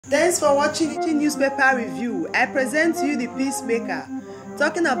Thanks for watching newspaper review. I present to you the Peacemaker,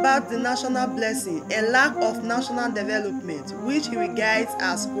 talking about the national blessing and lack of national development, which he regards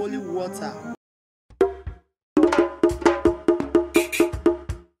as holy water.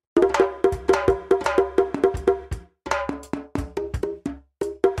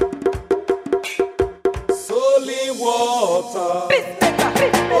 Holy water,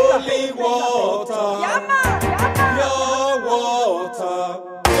 holy water, your water.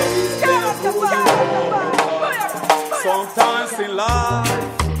 Sometimes in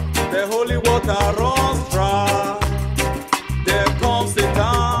life, the holy water runs dry. There comes a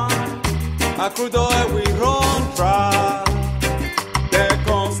time, a crude oil will run dry. There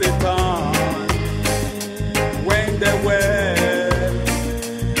comes a time when the well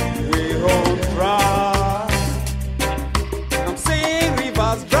will run dry. I'm seeing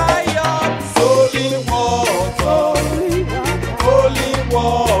rivers dry up. Holy water, holy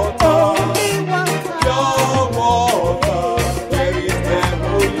water.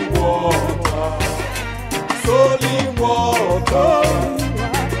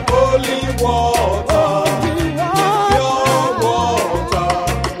 Holy water, pure water,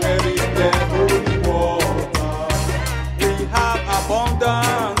 where is the holy water? We have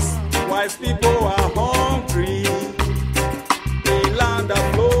abundance, while people are hungry. A land that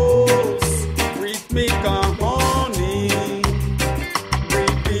flows with milk and honey,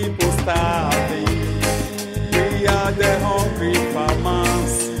 with people starving. We are the hungry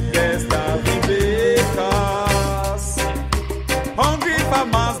farmers, the starving bakers. Hungry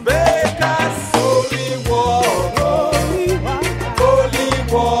farmers, bakers, holy water, holy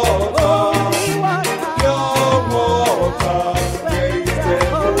water, pure water, where is the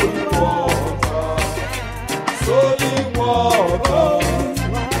holy water? Holy water,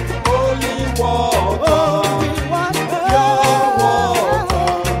 holy water, pure water,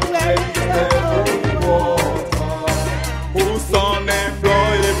 where is the holy water? Who's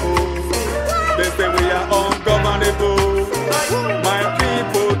unemployable? They say we are ungovernable. My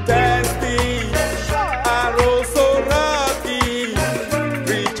people thirsty, are also rocky.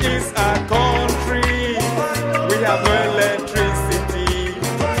 Rich is our country, we have no electricity.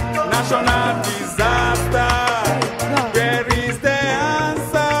 National disaster, where is the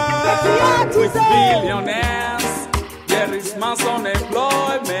answer? With billionaires, there is mass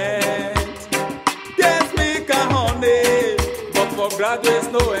unemployment. There's milk and honey, but for graduates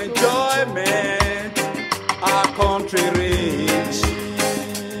no enjoyment. Our country